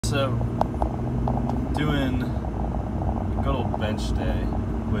So, doing good old bench day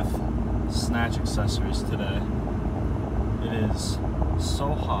with Snatch accessories today. It is so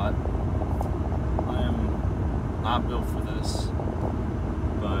hot. I am not built for this,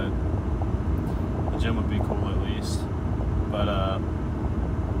 but the gym would be cool at least. But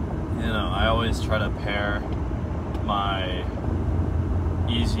you know, I always try to pair my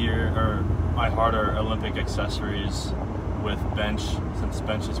my harder Olympic accessories with bench, since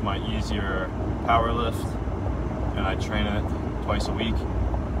bench is my easier power lift and I train it twice a week.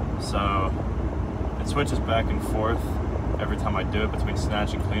 So it switches back and forth every time I do it between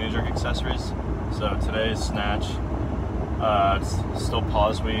snatch and clean and jerk accessories. So today is snatch. It's still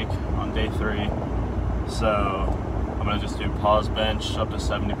pause week on day 3. So I'm gonna just do pause bench up to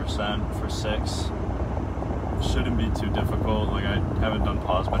 70% for 6. Shouldn't be too difficult. Like, I haven't done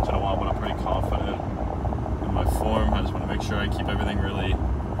pause bench in a while, but I'm pretty confident in my form. I just want to make sure I keep everything really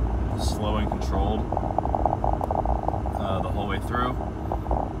slow and controlled the whole way through.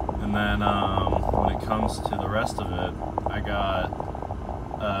 And then when it comes to the rest of it, I got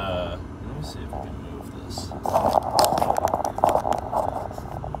let me see if we can move this.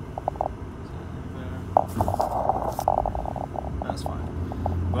 That's fine.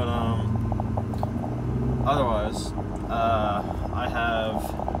 But otherwise, I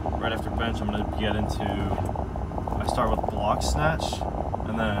have, right after bench, I'm going to get into, I start with block snatch,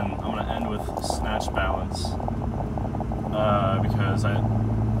 and then I'm going to end with snatch balance, because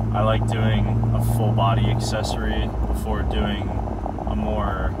I like doing a full body accessory before doing a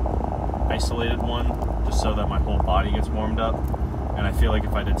more isolated one, just so that my whole body gets warmed up. And I feel like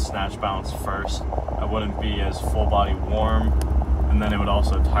if I did snatch balance first, I wouldn't be as full body warm, and then it would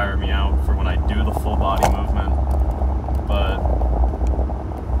also tire me out for when I do the full body movement. But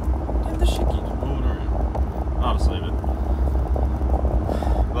this shit keeps moving around. I'll just leave it.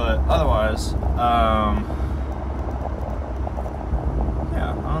 But otherwise,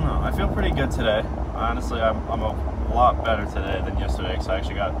 yeah, I don't know. I feel pretty good today. Honestly, I'm a lot better today than yesterday because I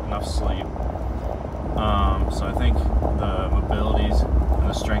actually got enough sleep. So I think the mobilities and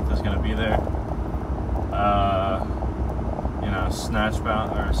the strength is going to be there. You know, snatch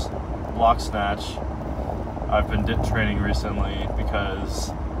bound or block snatch. I've been dip training recently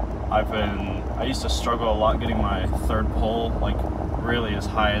because I used to struggle a lot getting my third pull like really as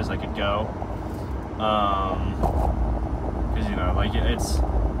high as I could go. Because you know, like, it's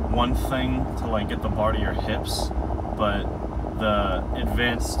one thing to like get the bar to your hips, but the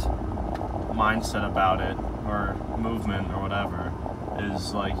advanced mindset about it, or movement or whatever,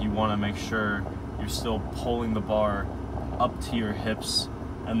 is like you want to make sure you're still pulling the bar up to your hips,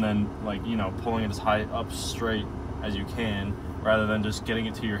 and then, like, you know, pulling it as high up straight as you can, rather than just getting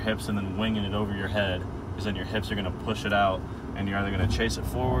it to your hips and then winging it over your head, because then your hips are going to push it out, and you're either going to chase it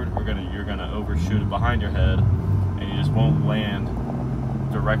forward or you're going to overshoot it behind your head, and you just won't land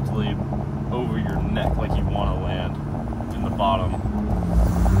directly over your neck like you want to land in the bottom.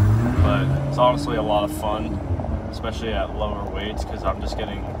 But it's honestly a lot of fun, especially at lower weights, because I'm just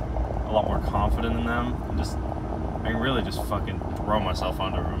getting a lot more confident in them, and I can really just fucking throw myself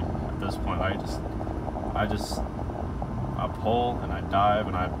under them at this point. I pull and I dive,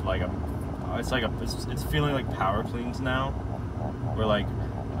 and it's feeling like power cleans now, where, like,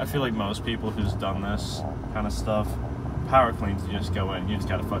 I feel like most people who's done this kind of stuff, power cleans, you just go in, you just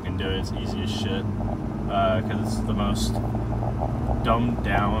gotta fucking do it. It's easy as shit, because it's the most dumbed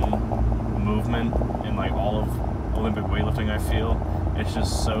down movement in like all of Olympic weightlifting. I feel it's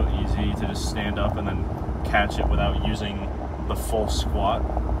just so easy to just stand up and then catch it without using the full squat.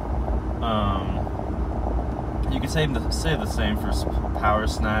 You could say the same for power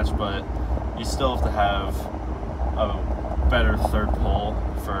snatch, but you still have to have a better third pull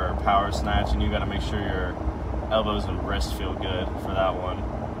for power snatch, and you got to make sure your elbows and wrists feel good for that one,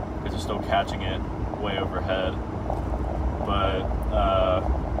 because you're still catching it way overhead. But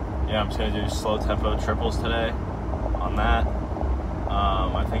yeah, I'm just gonna do slow tempo triples today on that.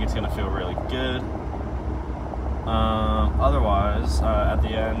 I think it's gonna feel really good. Otherwise, at the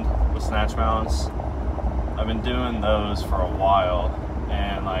end with snatch balance, I've been doing those for a while,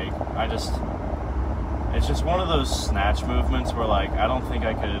 and like, it's just one of those snatch movements where, like, I don't think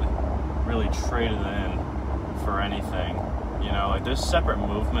I could really trade it in for anything. You know, like, there's separate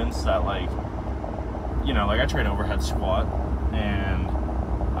movements that, like, you know, like, I train overhead squat, and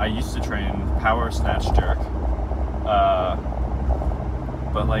I used to train power snatch jerk,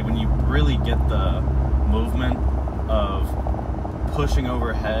 but like, when you really get the movement of pushing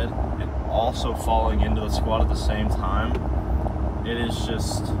overhead and also falling into the squat at the same time, it is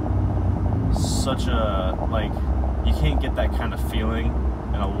just such a, like, you can't get that kind of feeling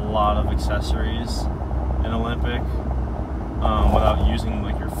and a lot of accessories in Olympic without using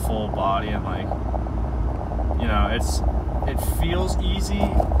like your full body, and like, you know, it feels easy,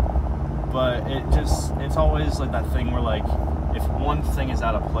 but it's always like that thing where like if one thing is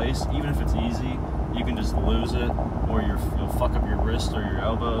out of place, even if it's easy, you can just lose it, or you'll fuck up your wrist or your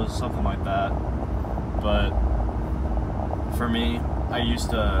elbows, something like that. But for me, I used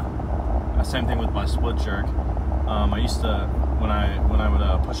to, same thing with my split jerk. I used to, when I would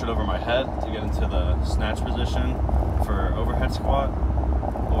push it over my head to get into the snatch position for overhead squat,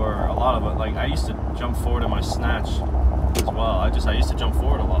 or a lot of it, like I used to jump forward in my snatch as well. I used to jump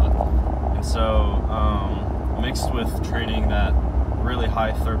forward a lot, and so mixed with training that really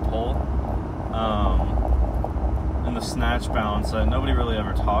high third pull, and the snatch balance, nobody really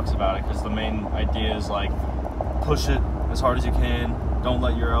ever talks about it, because the main idea is like push it as hard as you can, don't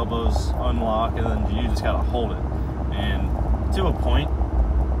let your elbows unlock, and then you just gotta hold it. And to a point,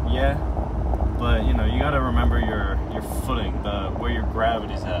 yeah, but you know, you gotta remember your footing, where your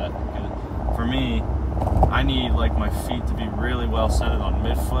gravity's at. For me, I need like my feet to be really well centered on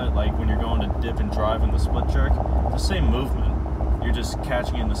midfoot. Like when you're going to dip and drive in the split jerk, it's the same movement. You're just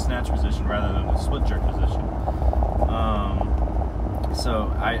catching in the snatch position rather than the split jerk position.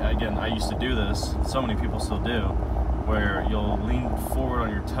 So I used to do this, so many people still do, where you'll lean forward on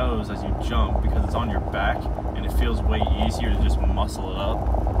your toes as you jump because it's on your back, and it feels way easier to just muscle it up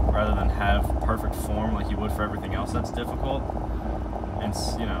rather than have perfect form like you would for everything else that's difficult. And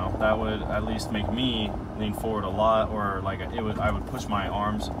you know, that would at least make me lean forward a lot, or like I would push my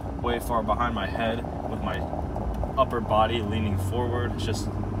arms way far behind my head with my upper body leaning forward. It's just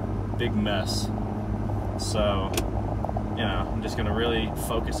a big mess. So, you know, I'm just gonna really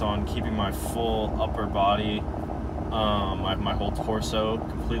focus on keeping my full upper body, my whole torso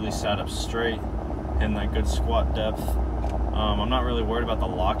completely sat up straight, and that good squat depth. I'm not really worried about the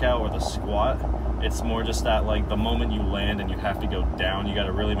lockout or the squat. It's more just that, like, the moment you land and you have to go down, you got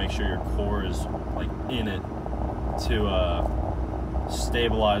to really make sure your core is like in it to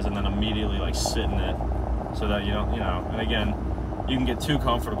stabilize, and then immediately like sit in it, so that you don't, you know. And again, you can get too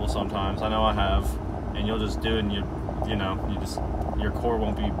comfortable sometimes. I know I have, and you'll just do it, and your core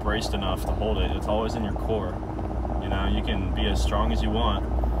won't be braced enough to hold it. It's always in your core. You know, you can be as strong as you want,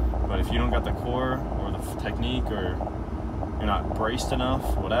 but if you don't got the core or the technique, or you're not braced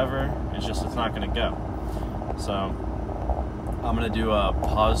enough, whatever, it's not gonna go. So I'm gonna do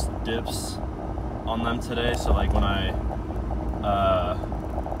pause dips on them today. So like when I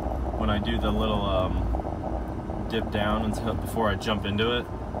do the little dip down before I jump into it,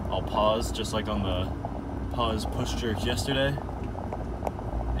 I'll pause, just like on the pause push jerk yesterday,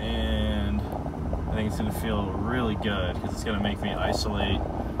 and I think it's gonna feel really good because it's gonna make me isolate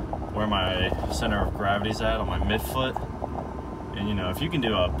where my center of gravity's at on my midfoot. And you know, if you can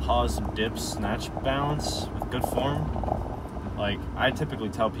do a pause dip snatch balance with good form, like I typically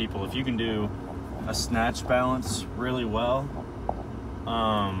tell people, if you can do a snatch balance really well,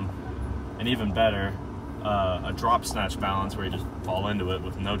 and even better, a drop snatch balance where you just fall into it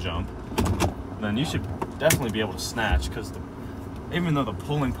with no jump, then you should definitely be able to snatch, because even though the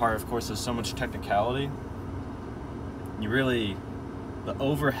pulling part, of course, is so much technicality, the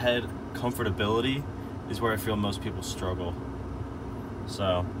overhead comfortability is where I feel most people struggle.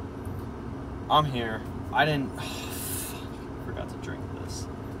 So I'm here. Forgot to drink this.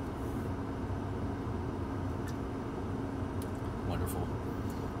 Wonderful.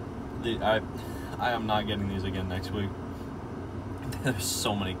 I am not getting these again next week. There's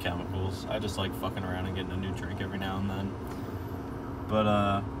so many chemicals. I just like fucking around and getting a new drink every now and then.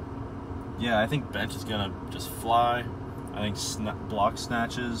 But yeah, I think bench is gonna just fly. I think block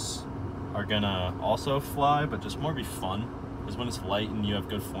snatches are gonna also fly, but just more be fun. Because when it's light and you have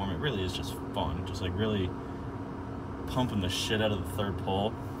good form, it really is just fun. Just like really pumping the shit out of the third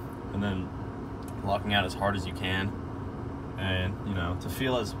pull, and then locking out as hard as you can. And you know, to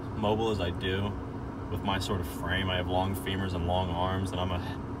feel as mobile as I do with my sort of frame, I have long femurs and long arms, and I'm a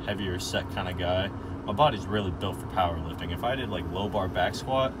heavier set kind of guy. My body's really built for powerlifting. If I did like low bar back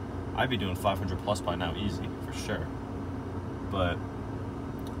squat, I'd be doing 500 plus by now, easy, for sure. But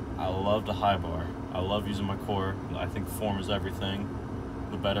I love the high bar. I love using my core. I think form is everything.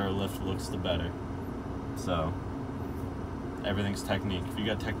 The better a lift looks, the better. So everything's technique. If you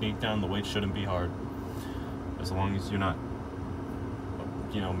got technique down, the weight shouldn't be hard, as long as you're not,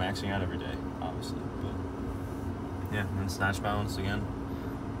 you know, maxing out every day, obviously. But yeah, and then snatch balance again.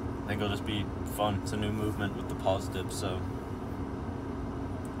 I think it'll just be fun. It's a new movement with the pause dip. So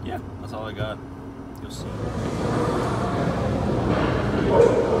yeah, that's all I got. You'll see.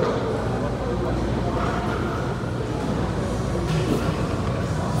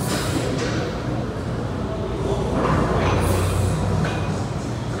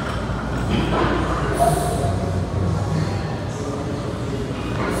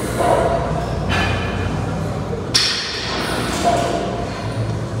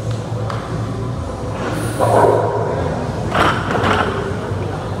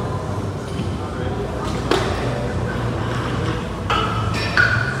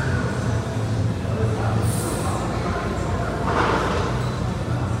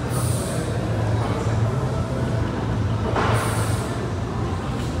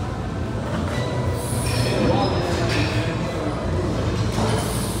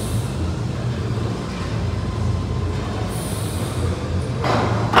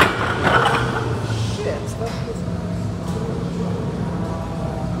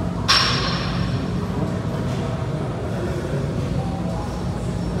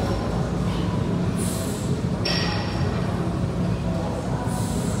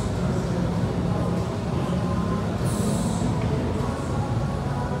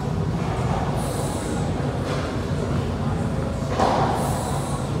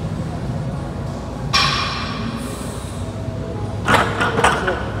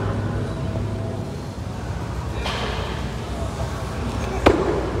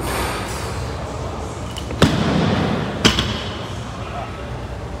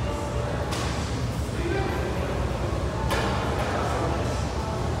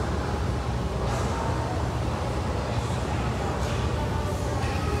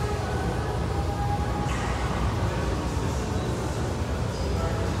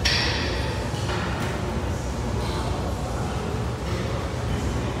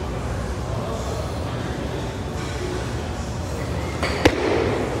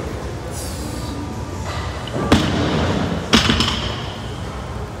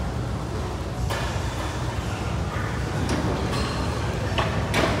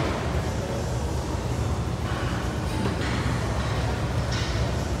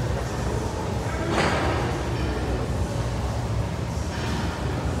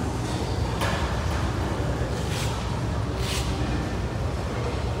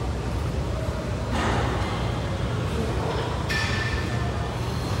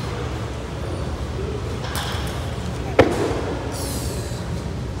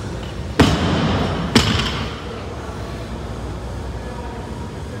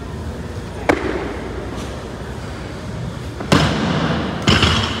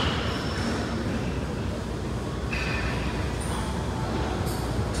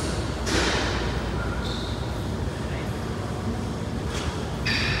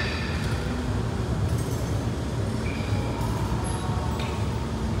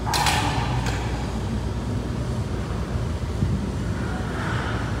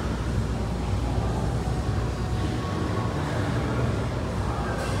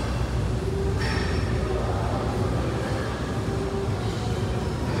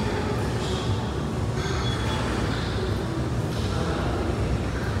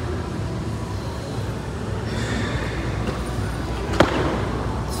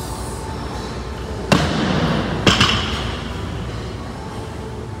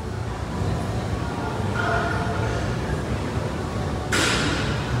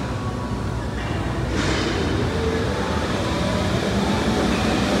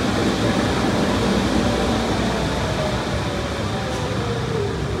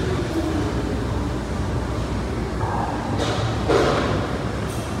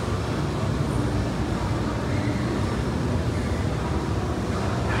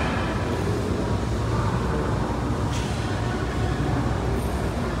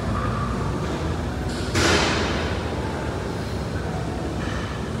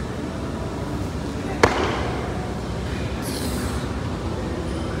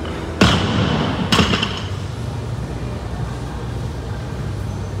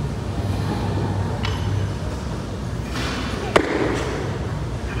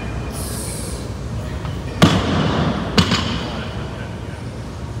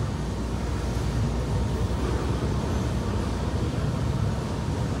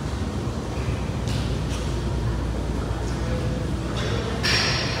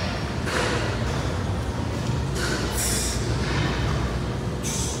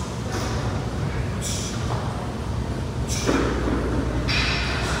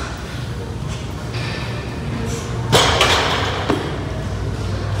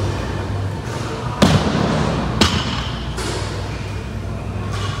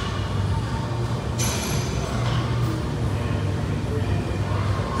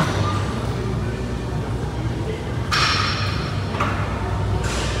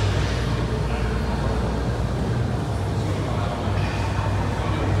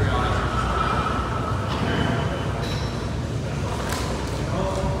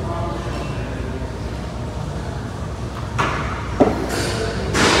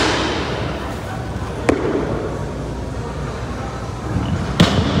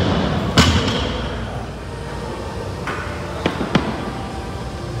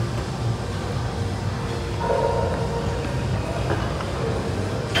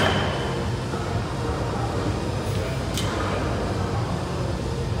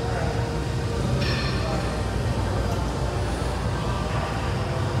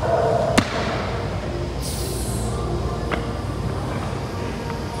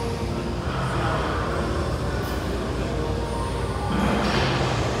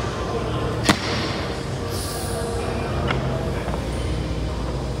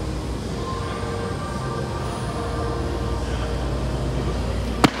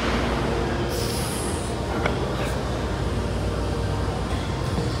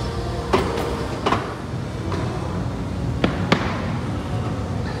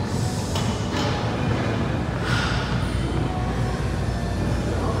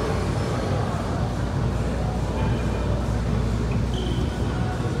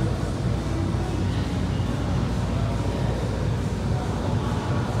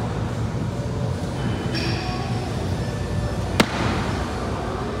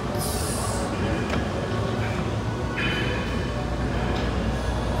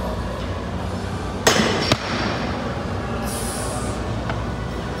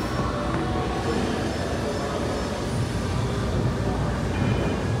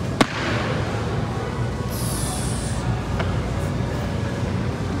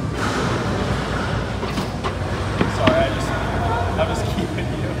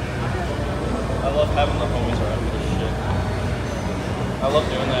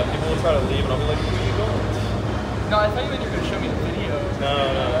 No, I thought you meant you were going to show me a video. No.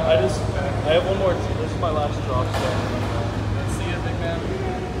 I have one more. This is my last drop set. Let's see it, big man.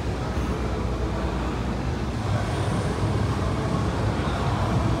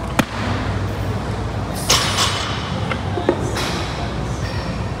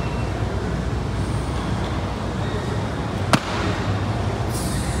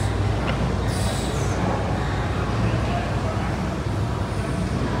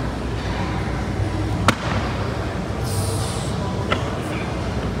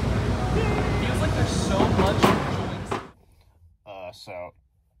 So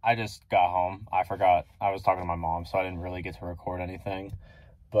I just got home. I forgot I was talking to my mom, so I didn't really get to record anything.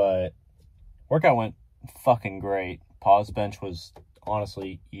 But workout went fucking great. Pause bench was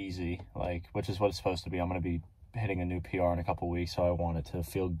honestly easy, like, which is what it's supposed to be. I'm going to be hitting a new PR in a couple weeks, so I want it to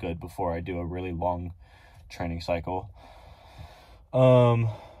feel good before I do a really long training cycle.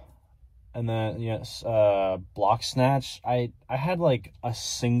 And then, yes, block snatch. I had like a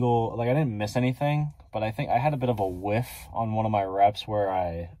single, like I didn't miss anything, but I think I had a bit of a whiff on one of my reps where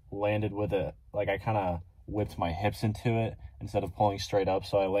I landed with it, like I kind of whipped my hips into it instead of pulling straight up.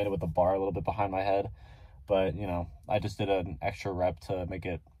 So I landed with the bar a little bit behind my head. But, you know, I just did an extra rep to make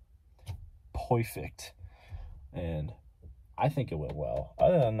it perfect. And I think it went well.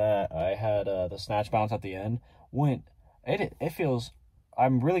 Other than that, I had the snatch bounce at the end. It feels...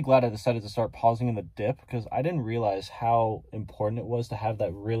 I'm really glad I decided to start pausing in the dip because I didn't realize how important it was to have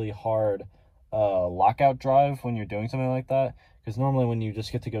that really hard lockout drive when you're doing something like that. Because normally when you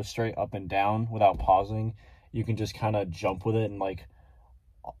just get to go straight up and down without pausing, you can just kind of jump with it and like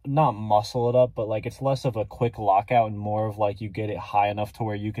not muscle it up, but like it's less of a quick lockout and more of like you get it high enough to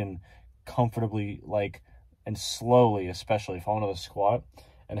where you can comfortably like and slowly, especially fall into the squat.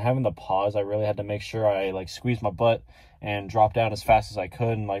 And having the pause, I really had to make sure I like squeezed my butt and dropped down as fast as I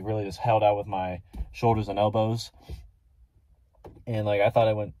could and like really just held out with my shoulders and elbows. And like I thought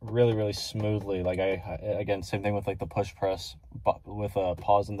it went really, really smoothly. Like I again, same thing with like the push press but with a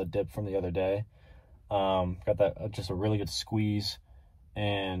pause in the dip from the other day. Got that just a really good squeeze,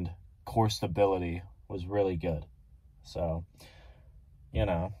 and core stability was really good. So, you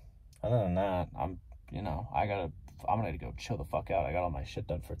know, other than that, I'm gonna go chill the fuck out. I got all my shit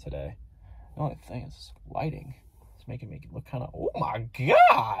done for today. The only thing is lighting. It's making me look kind of, oh my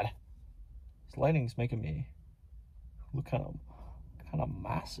god! This lighting's making me look kind of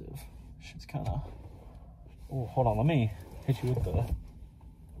massive. Shit's kind of, oh, hold on, let me hit you with the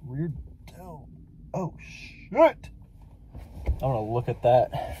rear delt. Oh shit! I'm gonna look at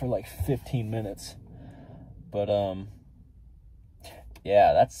that for like 15 minutes. But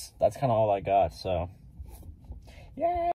yeah, that's kind of all I got, so yeah.